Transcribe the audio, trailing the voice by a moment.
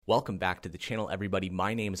Welcome back to the channel, everybody.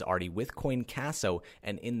 My name is Artie with CoinCasso,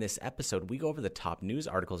 and in this episode, we go over the top news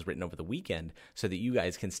articles written over the weekend so that you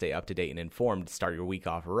guys can stay up to date and informed to start your week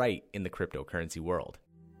off right in the cryptocurrency world.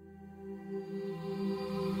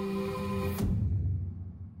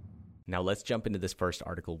 Now let's jump into this first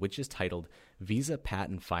article, which is titled, Visa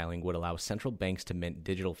Patent Filing Would Allow Central Banks to Mint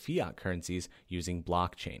Digital Fiat Currencies Using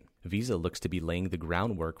Blockchain. Visa looks to be laying the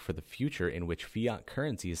groundwork for the future in which fiat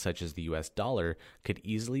currencies such as the US dollar could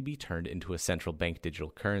easily be turned into a central bank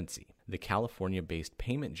digital currency. The California-based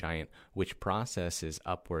payment giant, which processes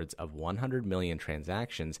upwards of 100 million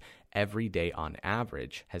transactions every day on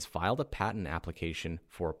average, has filed a patent application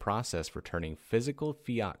for a process for turning physical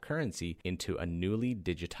fiat currency into a newly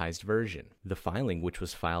digitized version. The filing, which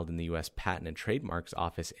was filed in the U.S. Patent and Trademarks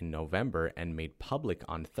Office in November and made public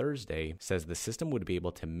on Thursday, says the system would be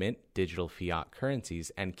able to mint digital fiat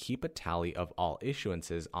currencies and keep a tally of all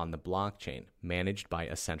issuances on the blockchain. Managed by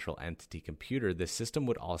a central entity computer, the system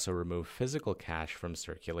would also remove physical cash from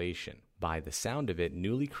circulation. By the sound of it,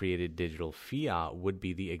 newly created digital fiat would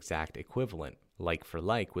be the exact equivalent, like for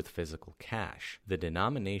like with physical cash. The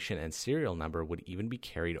denomination and serial number would even be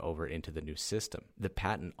carried over into the new system. The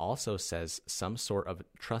patent also says some sort of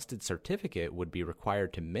trusted certificate would be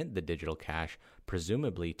required to mint the digital cash,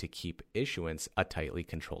 presumably to keep issuance a tightly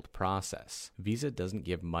controlled process. Visa doesn't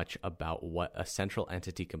give much about what a central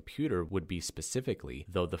entity computer would be specifically,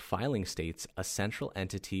 though the filing states a central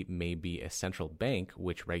entity may be a central bank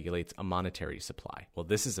which regulates a monetary supply. Well,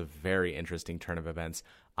 this is a very interesting turn of events.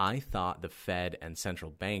 I thought the Fed and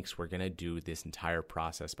central banks were going to do this entire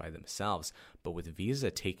process by themselves, but with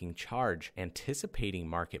Visa taking charge, anticipating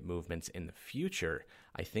market movements in the future,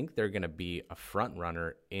 I think they're going to be a front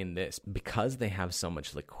runner in this because they have so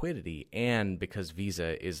much liquidity and because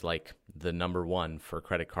Visa is like the number one for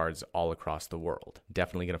credit cards all across the world.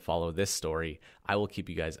 Definitely going to follow this story. I will keep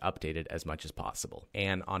you guys updated as much as possible.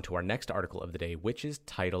 And on to our next article of the day, which is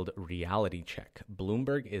titled Reality Check.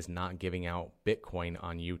 Bloomberg is not giving out Bitcoin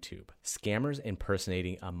on YouTube. Scammers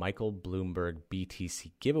impersonating a Michael Bloomberg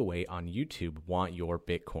BTC giveaway on YouTube want your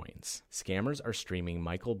Bitcoins. Scammers are streaming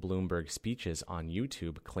Michael Bloomberg speeches on YouTube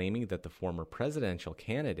claiming that the former presidential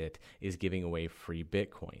candidate is giving away free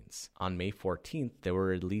Bitcoins. On May 14th, there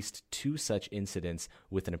were at least two such incidents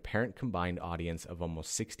with an apparent combined audience of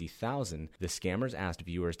almost 60,000. The scammers asked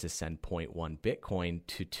viewers to send 0.1 Bitcoin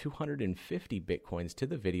to 250 Bitcoins to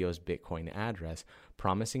the video's Bitcoin address,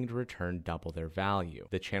 promising to return double their value.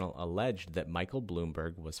 The channel alleged that Michael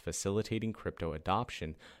Bloomberg was facilitating crypto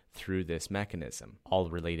adoption through this mechanism. All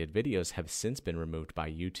related videos have since been removed by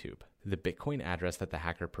YouTube. The Bitcoin address that the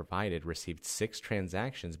hacker provided received 6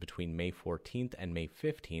 transactions between May 14th and May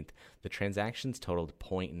 15th. The transactions totaled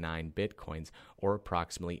 0.9 Bitcoins, or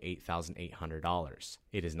approximately $8,800.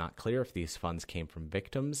 It is not clear if these funds came from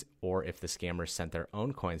victims or if the scammers sent their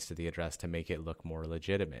own coins to the address to make it look more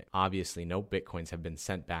legitimate. Obviously, no Bitcoins have been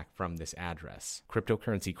sent back from this address.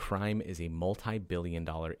 Cryptocurrency crime is a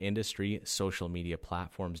multi-billion-dollar industry. Social media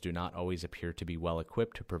platforms do not always appear to be well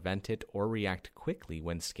equipped to prevent it or react quickly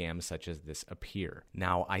when scams such as this appear.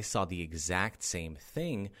 Now, I saw the exact same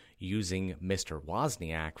thing using Mr.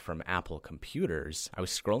 Wozniak from Apple Computers. I was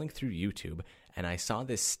scrolling through YouTube and I saw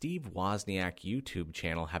this Steve Wozniak YouTube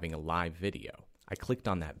channel having a live video. I clicked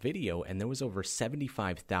on that video and there was over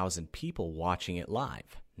 75,000 people watching it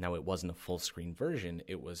live. Now, it wasn't a full screen version.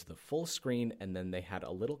 It was the full screen, and then they had a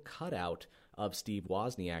little cutout of Steve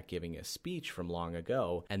Wozniak giving a speech from long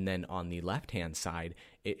ago. And then on the left-hand side,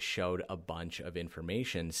 it showed a bunch of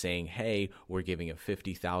information saying, hey, we're giving a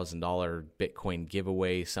 $50,000 Bitcoin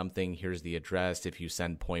giveaway, something. Here's the address. If you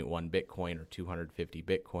send 0.1 Bitcoin or 250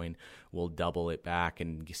 Bitcoin, we'll double it back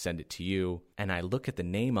and send it to you. And I look at the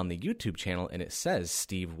name on the YouTube channel and it says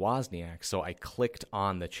Steve Wozniak. So I clicked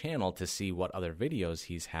on the channel to see what other videos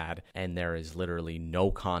he's had, and there is literally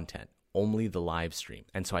no content. Only the live stream.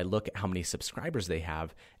 And so I look at how many subscribers they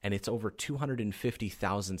have, and it's over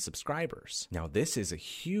 250,000 subscribers. Now, this is a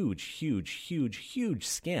huge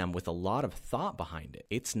scam with a lot of thought behind it.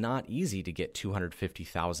 It's not easy to get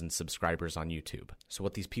 250,000 subscribers on YouTube. So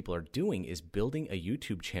what these people are doing is building a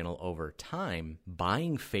YouTube channel over time,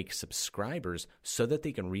 buying fake subscribers so that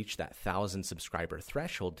they can reach that 1,000 subscriber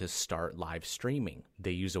threshold to start live streaming.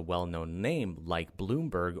 They use a well-known name like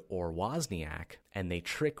Bloomberg or Wozniak, and they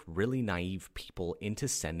trick really naive people into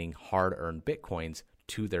sending hard-earned Bitcoins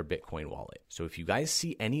to their Bitcoin wallet. So if you guys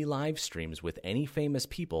see any live streams with any famous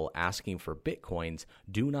people asking for Bitcoins,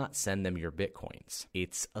 do not send them your Bitcoins.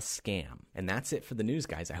 It's a scam. And that's it for the news,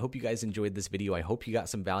 guys. I hope you guys enjoyed this video. I hope you got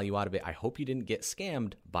some value out of it. I hope you didn't get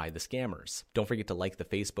scammed by the scammers. Don't forget to like the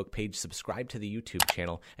Facebook page, subscribe to the YouTube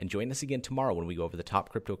channel, and join us again tomorrow when we go over the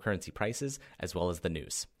top cryptocurrency prices as well as the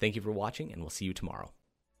news. Thank you for watching, and we'll see you tomorrow.